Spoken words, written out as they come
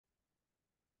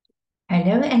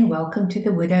Hello and welcome to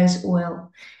the Widow's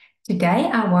Oil. Today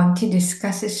I want to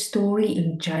discuss a story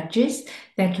in Judges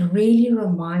that really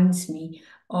reminds me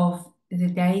of the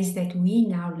days that we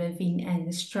now live in and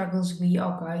the struggles we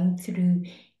are going through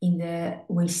in the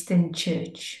Western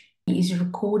Church. It is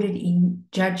recorded in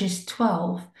Judges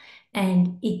 12,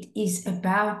 and it is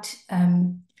about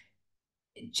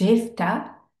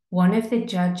Jephthah, one of the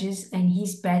judges, and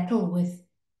his battle with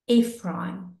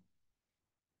Ephraim.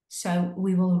 So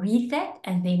we will read that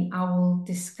and then I will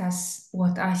discuss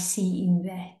what I see in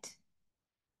that.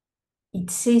 It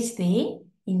says there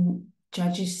in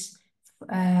Judges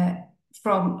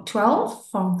from 12,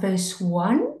 from verse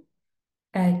 1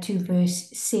 to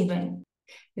verse 7.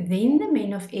 Then the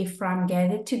men of Ephraim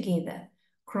gathered together,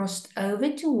 crossed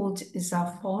over towards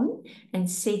Zaphon,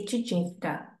 and said to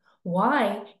Jephthah,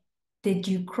 "Why did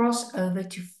you cross over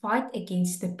to fight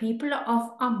against the people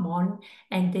of Ammon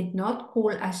and did not call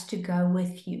us to go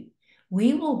with you?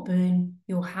 We will burn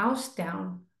your house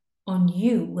down on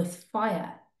you with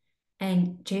fire."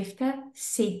 And Jephthah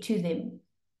said to them,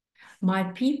 "My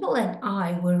people and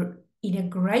I were in a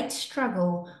great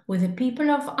struggle with the people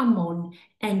of Ammon,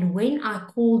 and when I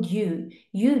called you,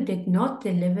 you did not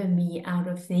deliver me out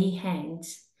of their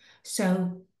hands.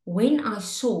 So when I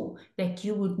saw that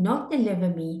you would not deliver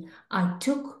me, I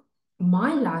took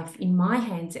my life in my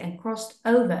hands and crossed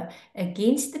over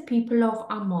against the people of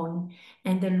Ammon,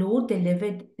 and the Lord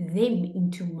delivered them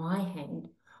into my hand.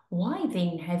 Why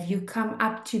then have you come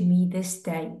up to me this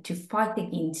day to fight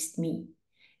against me?"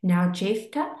 Now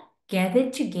Jephthah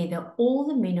gathered together all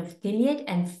the men of Gilead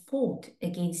and fought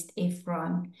against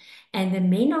Ephraim. And the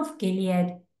men of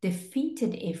Gilead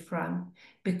defeated Ephraim,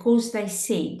 because they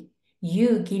said,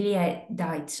 "You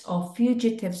Gileadites are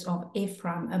fugitives of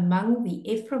Ephraim among the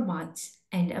Ephraimites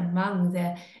and among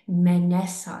the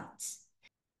Manassites."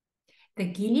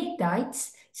 The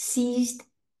Gileadites seized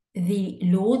the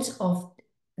lords of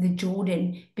the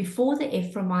Jordan before the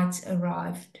Ephraimites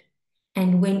arrived.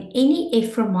 And when any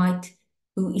Ephraimite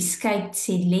who escaped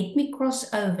said, "Let me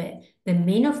cross over," the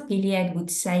men of Gilead would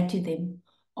say to them,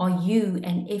 "Are you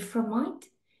an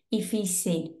Ephraimite?" If he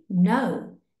said,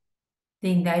 "No,"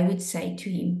 then they would say to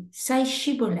him, "Say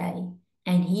Shibboleth,"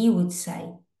 and he would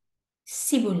say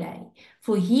Sibboleth,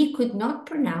 for he could not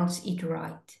pronounce it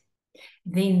right.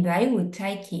 Then they would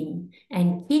take him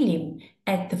and kill him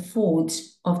at the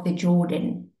fords of the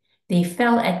Jordan. There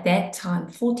fell at that time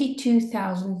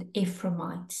 42,000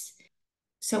 Ephraimites.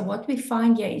 So what we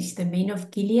find here is the men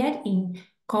of Gilead in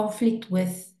conflict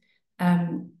with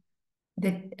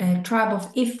the tribe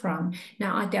of Ephraim.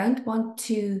 Now, I don't want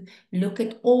to look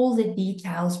at all the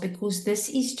details because this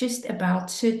is just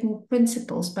about certain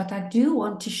principles, but I do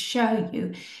want to show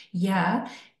you,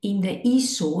 in the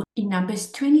Esau, in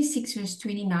Numbers 26, verse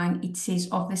 29, it says,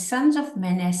 "Of the sons of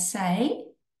Manasseh,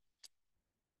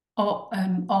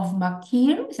 of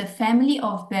Machir, the family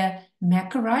of the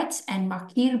Machirites, and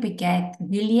Machir begat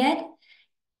Gilead.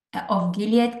 Of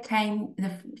Gilead came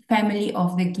the family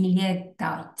of the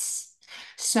Gileadites."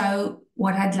 So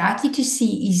what I'd like you to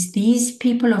see is these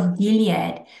people of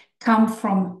Gilead come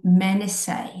from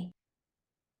Manasseh.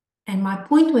 And my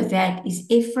point with that is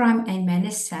Ephraim and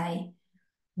Manasseh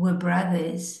were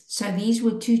brothers. So these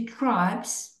were two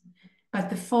tribes, but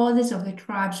the fathers of the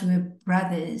tribes were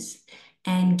brothers.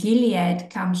 And Gilead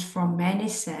comes from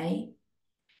Manasseh.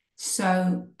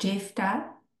 So Jephthah,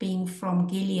 being from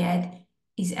Gilead,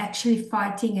 is actually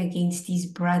fighting against his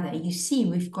brother. You see,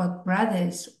 we've got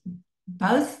brothers,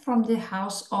 both from the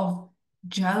house of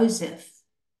Joseph.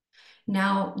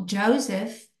 Now,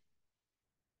 Joseph,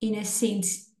 in a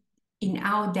sense, in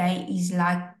our day, is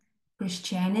like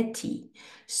Christianity.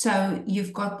 So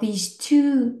you've got these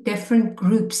two different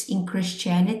groups in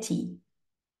Christianity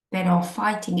that are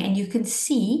fighting. And you can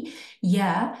see,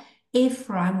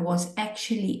 Ephraim was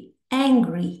actually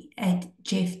angry at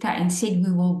Jephthah and said,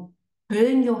 "We will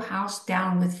burn your house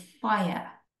down with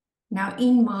fire." Now,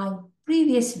 in my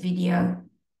previous video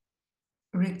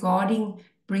regarding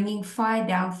bringing fire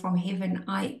down from heaven,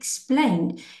 I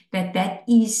explained that that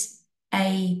is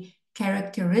a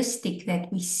characteristic that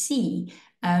we see,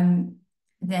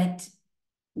 that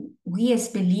we as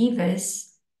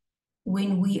believers,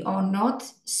 when we are not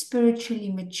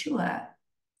spiritually mature,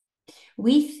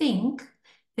 we think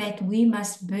that we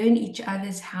must burn each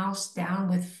other's house down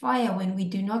with fire when we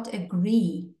do not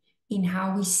agree in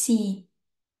how we see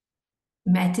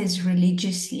matters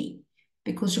religiously.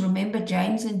 Because remember,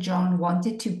 James and John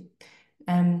wanted to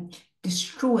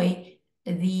destroy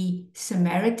the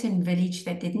Samaritan village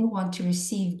that didn't want to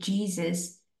receive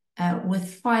Jesus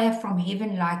with fire from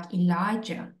heaven like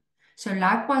Elijah. So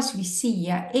likewise, we see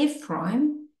here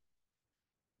Ephraim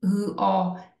who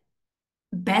are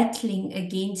battling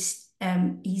against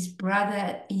his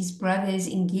brothers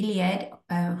in Gilead,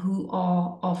 who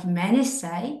are of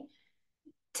Manasseh,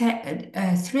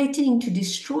 threatening to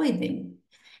destroy them.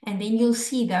 And then you'll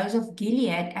see those of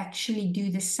Gilead actually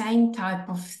do the same type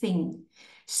of thing.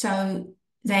 So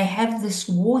they have this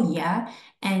war here,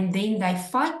 and then they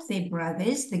fight their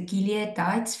brothers. The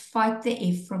Gileadites fight the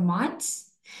Ephraimites.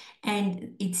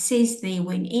 And it says there,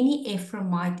 when any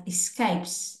Ephraimite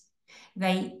escapes,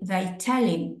 they tell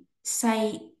him,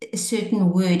 say a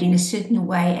certain word in a certain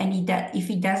way, and if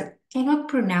he cannot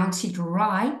pronounce it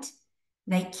right,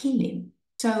 they kill him.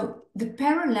 So the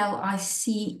parallel I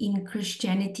see in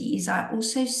Christianity is I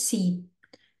also see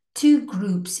two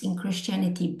groups in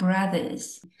Christianity,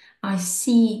 brothers. I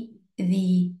see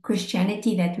the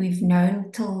Christianity that we've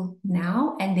known till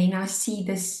now, and then I see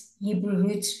this Hebrew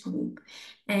roots group.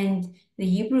 And the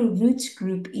Hebrew roots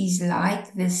group is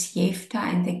like this Jephthah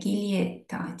and the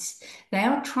Gileadites. They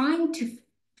are trying to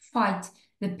fight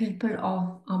the people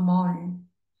of Ammon.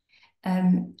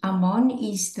 Ammon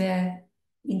is the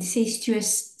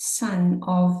incestuous son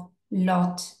of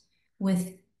Lot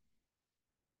with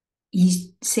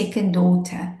his second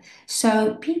daughter.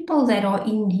 So people that are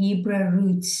in Hebrew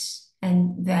roots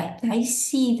and that they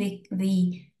see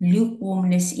the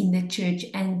lukewarmness in the church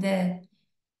and the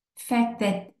fact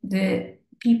that the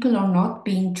people are not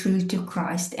being true to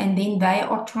Christ, and then they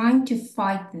are trying to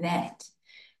fight that.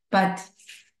 But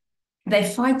they're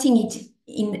fighting it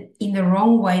in the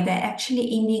wrong way. They're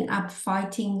actually ending up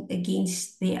fighting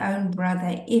against their own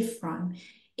brother Ephraim.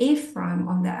 Ephraim,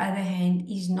 on the other hand,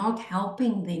 is not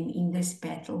helping them in this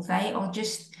battle. They are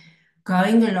just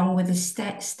going along with the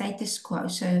status quo.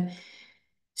 So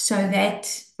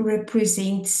that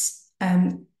represents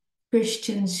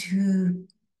Christians who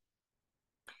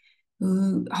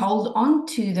hold on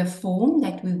to the form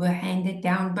that we were handed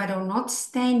down, but are not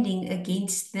standing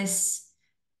against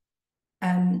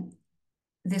um,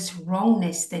 this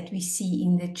wrongness that we see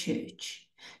in the church.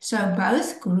 So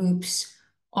both groups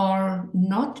are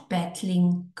not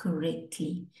battling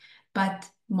correctly. But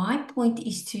my point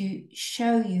is to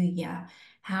show you here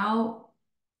how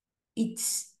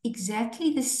it's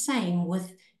exactly the same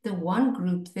with the one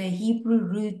group, the Hebrew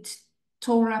root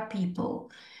Torah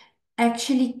people,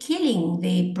 actually killing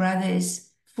their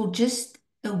brothers for just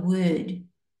a word.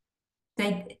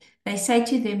 They say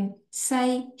to them,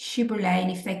 say Shibboleth,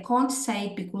 and if they can't say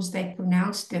it because they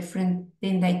pronounce different,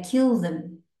 then they kill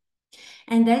them.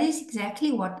 And that is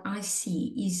exactly what I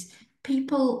see, is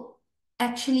people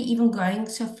actually even going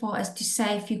so far as to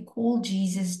say, if you call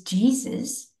Jesus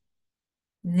Jesus,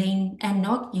 then and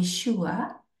not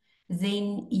Yeshua,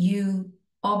 then you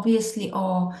obviously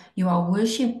you are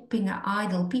worshiping an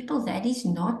idol. People, that is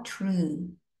not true.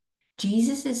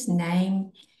 Jesus'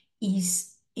 name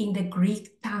is in the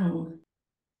Greek tongue.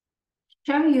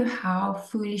 Show you how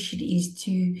foolish it is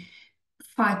to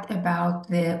fight about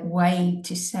the way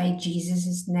to say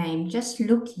Jesus' name. Just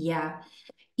look here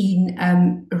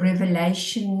in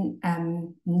Revelation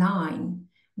 9,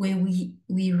 where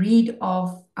we read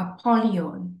of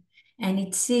Apollyon. And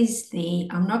it says there,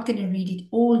 I'm not going to read it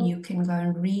all, you can go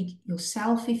and read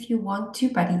yourself if you want to,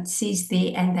 but it says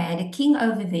there, and they had a king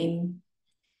over them,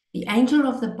 the angel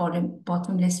of the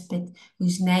bottomless pit,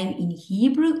 whose name in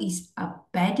Hebrew is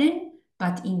Abaddon,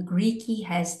 but in Greek he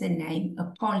has the name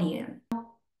Apollyon.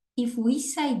 If we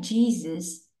say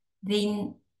Jesus,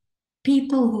 then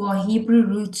people who are Hebrew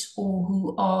roots or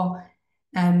who are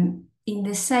in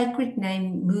the sacred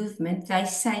name movement, they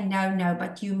say, no,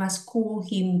 but you must call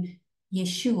him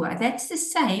Yeshua. That's the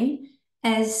same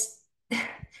as,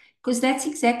 because that's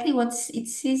exactly what it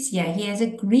says here. He has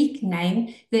a Greek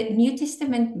name. The New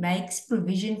Testament makes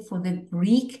provision for the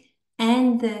Greek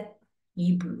and the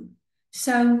Hebrew.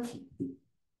 So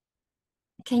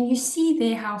can you see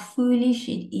there how foolish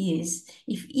it is?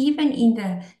 If even in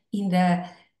the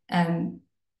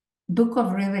book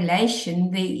of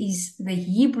Revelation, there is the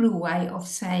Hebrew way of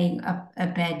saying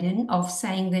Abaddon, of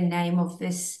saying the name of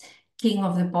this king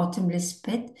of the bottomless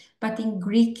pit, but in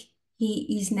Greek,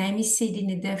 his name is said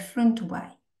in a different way.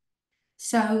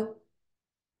 So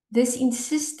this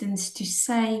insistence to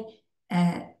say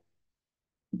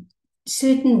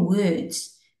certain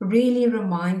words really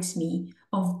reminds me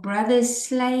of brothers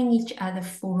slaying each other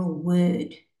for a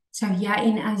word. So here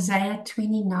in Isaiah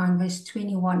 29 verse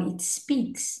 21, it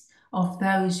speaks of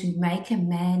those who make a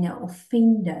man an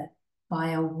offender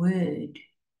by a word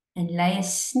and lay a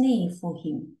snare for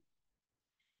him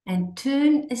and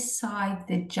turn aside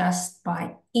the just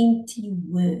by empty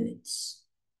words.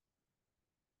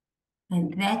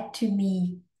 And that to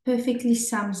me perfectly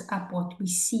sums up what we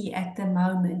see at the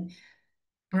moment.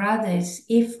 brothers,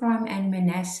 Ephraim and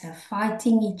Manasseh,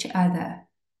 fighting each other,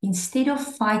 instead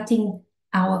of fighting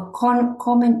our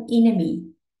common enemy,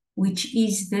 which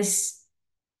is this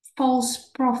false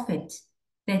prophet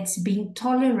that's being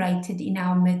tolerated in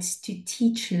our midst to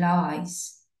teach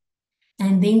lies,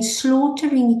 and then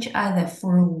slaughtering each other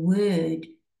for a word,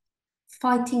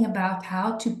 fighting about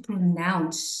how to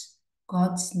pronounce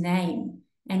God's name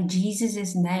and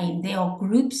Jesus' name. There are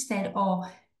groups that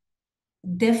are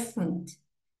different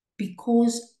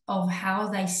because of how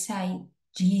they say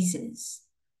Jesus.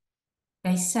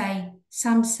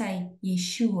 Some say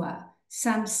Yeshua,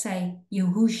 some say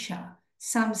Yehusha,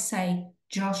 some say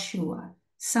Joshua,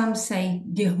 some say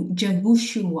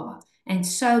Jehoshua, and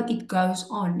so it goes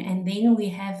on. And then we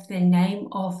have the name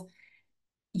of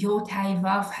Yod Heh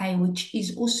Vav Heh, which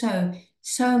is also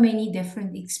so many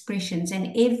different expressions,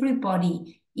 and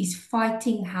everybody is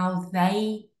fighting how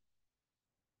they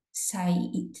say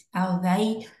it, how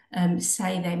they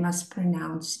say they must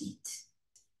pronounce it.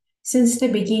 Since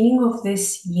the beginning of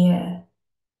this year,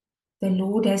 the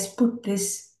Lord has put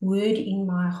this word in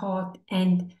my heart,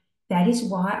 and that is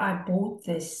why I bought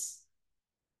this.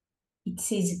 It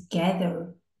says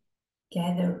gather,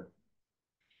 gather.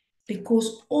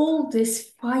 Because all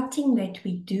this fighting that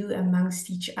we do amongst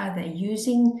each other,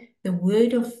 using the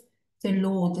word of the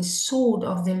Lord, the sword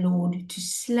of the Lord, to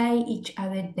slay each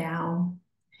other down,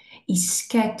 is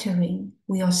scattering.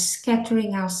 We are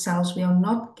scattering ourselves. We are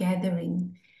not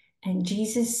gathering. And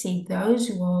Jesus said, those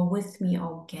who are with me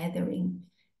are gathering.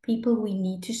 People, we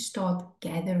need to start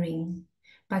gathering,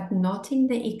 but not in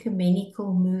the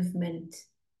ecumenical movement,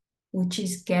 which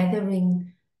is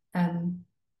gathering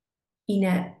in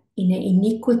an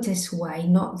iniquitous way.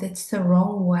 Not that's the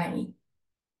wrong way.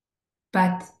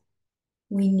 But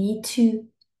we need to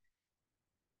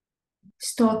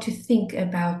start to think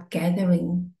about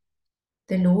gathering.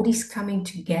 The Lord is coming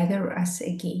to gather us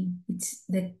again. It's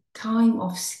the time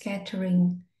of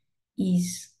scattering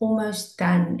is almost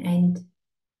done, and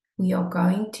we are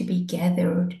going to be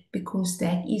gathered, because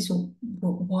that is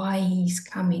why He's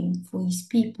coming for His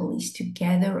people, is to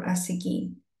gather us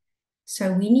again.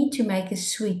 So we need to make a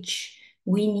switch.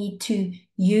 We need to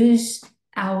use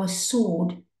our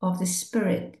sword of the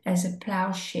Spirit as a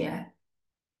plowshare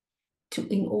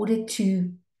in order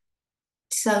to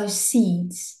sow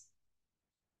seeds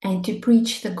and to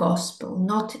preach the gospel,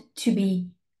 not to be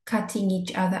cutting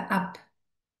each other up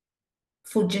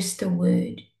for just a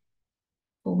word,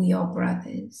 for we are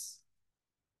brothers.